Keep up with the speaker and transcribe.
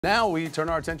Now we turn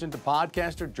our attention to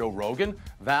podcaster Joe Rogan,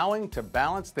 vowing to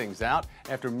balance things out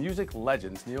after music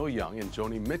legends Neil Young and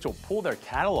Joni Mitchell pulled their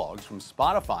catalogs from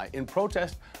Spotify in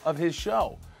protest of his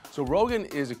show. So Rogan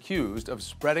is accused of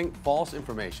spreading false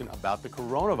information about the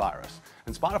coronavirus.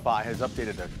 And Spotify has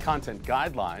updated their content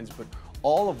guidelines, but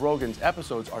all of Rogan's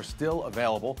episodes are still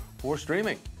available for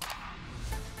streaming.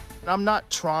 I'm not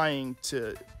trying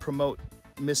to promote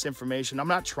misinformation. I'm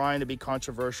not trying to be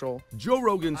controversial. Joe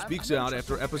Rogan speaks out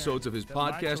after episodes of his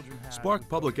podcast sparked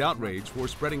public outrage for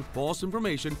spreading false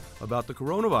information about the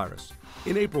coronavirus.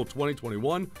 In April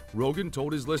 2021, Rogan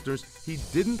told his listeners he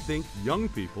didn't think young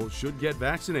people should get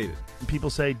vaccinated.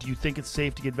 People say, do you think it's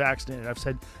safe to get vaccinated? I've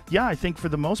said, yeah, I think for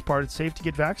the most part it's safe to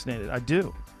get vaccinated. I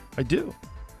do.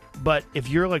 But if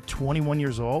you're like 21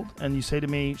 years old and you say to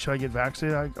me, should I get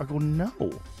vaccinated? I go, no.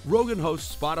 Rogan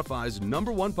hosts Spotify's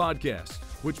 #1 podcast,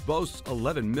 which boasts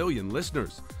 11 million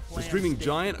listeners. The streaming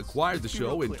giant acquired the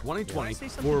show in 2020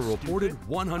 for a reported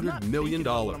 $100 million.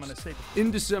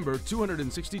 In December,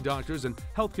 260 doctors and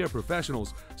healthcare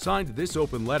professionals signed this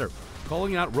open letter,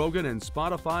 calling out Rogan and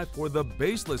Spotify for the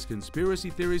baseless conspiracy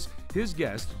theories his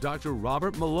guest, Dr.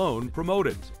 Robert Malone,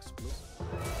 promoted.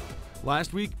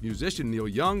 Last week, musician Neil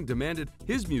Young demanded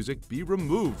his music be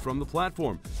removed from the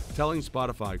platform, telling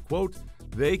Spotify, quote,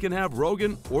 they can have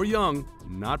Rogan or Young,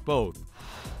 not both.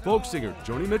 Folk singer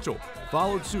Joni Mitchell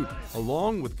followed suit,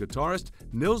 along with guitarist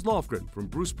Nils Lofgren from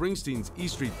Bruce Springsteen's E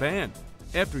Street Band.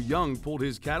 After Young pulled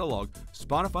his catalog,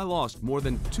 Spotify lost more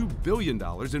than $2 billion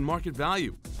in market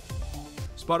value.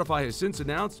 Spotify has since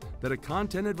announced that a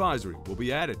content advisory will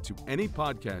be added to any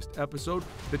podcast episode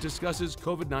that discusses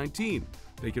COVID-19.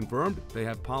 They confirmed they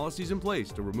have policies in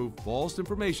place to remove false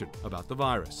information about the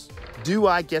virus. Do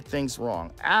I get things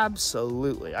wrong?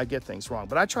 Absolutely, I get things wrong,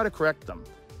 but I try to correct them.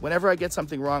 Whenever I get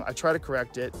something wrong, I try to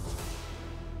correct it.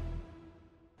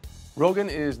 Rogan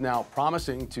is now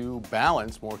promising to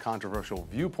balance more controversial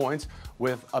viewpoints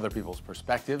with other people's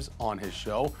perspectives on his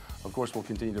show. Of course, we'll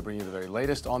continue to bring you the very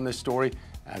latest on this story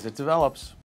as it develops.